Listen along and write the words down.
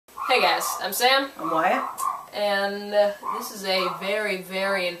Hey guys, I'm Sam. I'm Wyatt. And this is a very,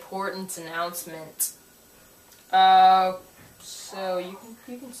 very important announcement. So you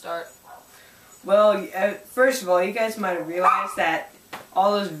can start. Well, first of all, you guys might have realized that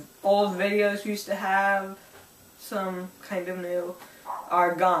all those old videos we used to have, some kind of new,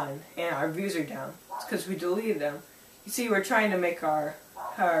 are gone, and our views are down. It's because we deleted them. You see, we're trying to make our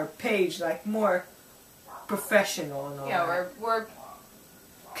page like more professional and all Yeah, that. we're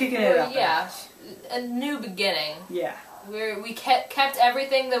Kicking it up. Yeah, a new beginning. Yeah. We kept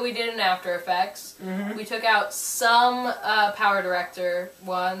everything that we did in After Effects. Mm-hmm. We took out some Power Director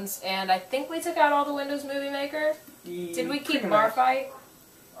ones, and I think we took out all the Windows Movie Maker. Did we keep Marfight?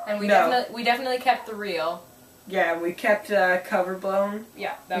 And we definitely kept the reel. Yeah, we kept Cover Blown.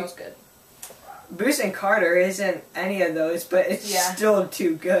 Yeah, that was good. Boost and Carter isn't any of those, but it's still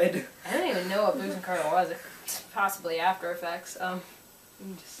too good. I don't even know what Boost and Carter was. Possibly After Effects.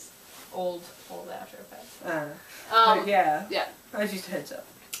 Just old After Effects. But yeah. Yeah. That's just a heads up.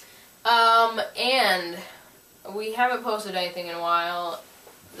 And we haven't posted anything in a while.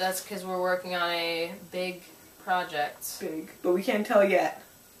 That's because we're working on a big project. Big. But we can't tell yet.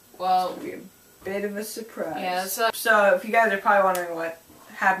 Well, it's going to be a bit of a surprise. Yeah, so if you guys are probably wondering what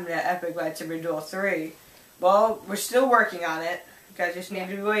happened to Epic Lightsaber Duel 3, well, we're still working on it. You guys just need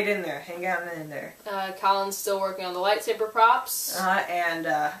to wait in there. Hang out in there. Colin's still working on the lightsaber props. And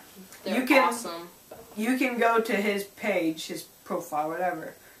they're awesome. You can go to his page, his profile,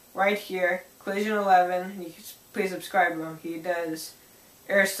 whatever, right here, Collision 11. You can please subscribe to him. He does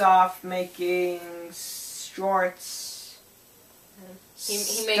airsoft making, shorts.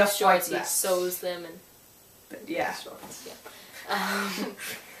 He makes shorts. Like he sews them and. But yeah. Shorts. Yeah.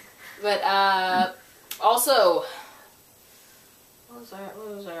 But also.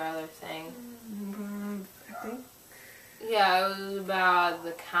 What was our other thing? I think. Yeah, it was about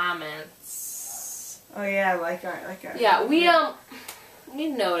the comments. Oh yeah, like our. Yeah, we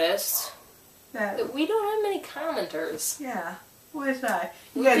noticed that we don't have many commenters. Yeah. What is that?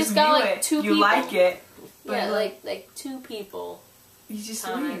 You guys just got like 2 people. You like it. Yeah, like 2 people. You just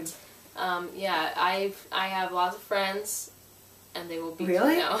comment. Yeah, I have lots of friends, and they will be.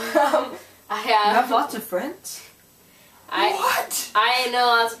 Really? No. I have. You have lots of friends. What? I know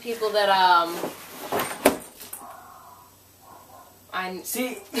lots of people that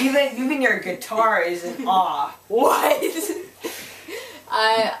See, even your guitar is in awe. What?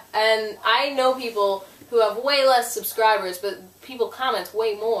 I know people who have way less subscribers, but people comment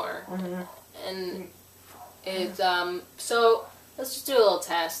way more. Mm-hmm. And it's so let's just do a little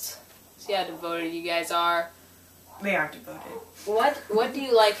test. See how devoted you guys are. They aren't devoted. What do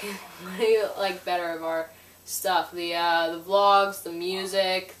you like? What do you like better of our stuff? The vlogs, the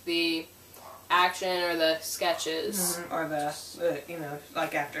music, the action, or the sketches? Mm-hmm. Or the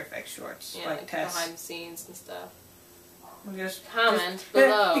like After Effects shorts, yeah, like tests, behind the scenes and stuff. Just comment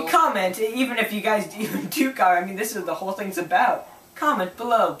below. Comment, even if you guys even do comment. I mean, this is what the whole thing's about. Comment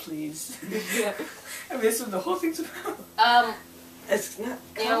below, please. Yeah. I mean, this is what the whole thing's about. It's not.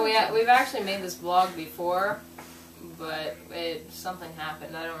 You know, we've actually made this vlog before, but something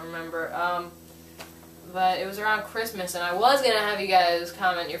happened. I don't remember. But it was around Christmas, and I was gonna have you guys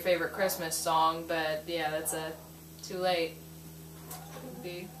comment your favorite Christmas song, but yeah, that's too late.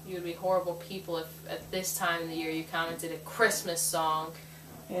 You would be horrible people if at this time of the year you commented a Christmas song.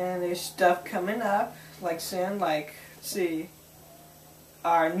 And there's stuff coming up, like soon, let's see,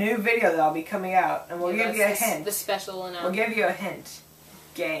 our new video that'll be coming out, and we'll give you a hint. The special announcement. We'll give you a hint.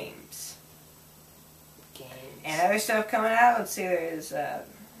 Games. Games. And other stuff coming out. Let's see, there's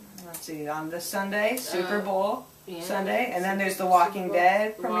on this Sunday, Super Bowl Sunday, and then there's The Walking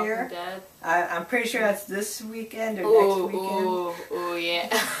Dead premiere. Walking Dead. I'm pretty sure that's this weekend or next weekend. Oh yeah.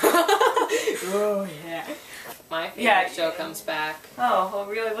 Oh yeah. My favorite show comes back. Oh,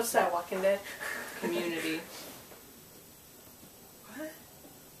 really? What's that? Walking Dead? Community. What?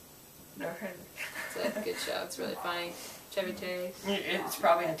 Never heard of it. It's a good show. It's really funny. Chevy Chase. It's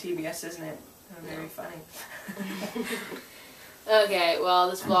probably on TBS, isn't it? Very funny. Okay, well,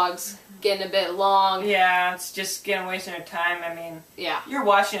 this vlog's getting a bit long. Yeah, it's just wasting our time. I mean, yeah, you're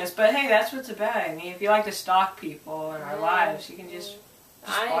watching us, but hey, that's what it's about. I mean, if you like to stalk people in our lives, you can just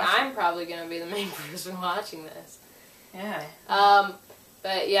I'm probably gonna be the main person watching this. Yeah.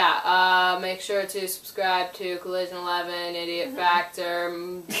 But yeah, make sure to subscribe to Collision 11, Idiot Factor,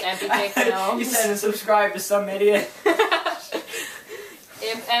 MPK Films. You said to subscribe to some idiot.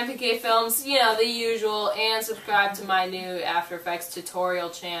 MPK Films, you know, the usual, and subscribe to my new After Effects tutorial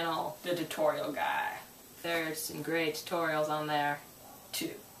channel. The tutorial guy. There's some great tutorials on there. 2.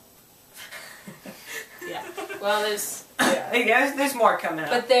 Yeah. Well, there's there's more coming up.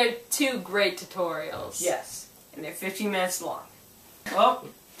 but they're 2 great tutorials. Yes, and they're 15 minutes long. Well,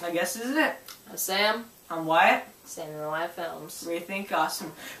 I guess this is it. I'm Sam. I'm Wyatt. Sam in the Live Films. What do you think?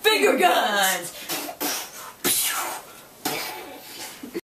 Awesome. Finger guns!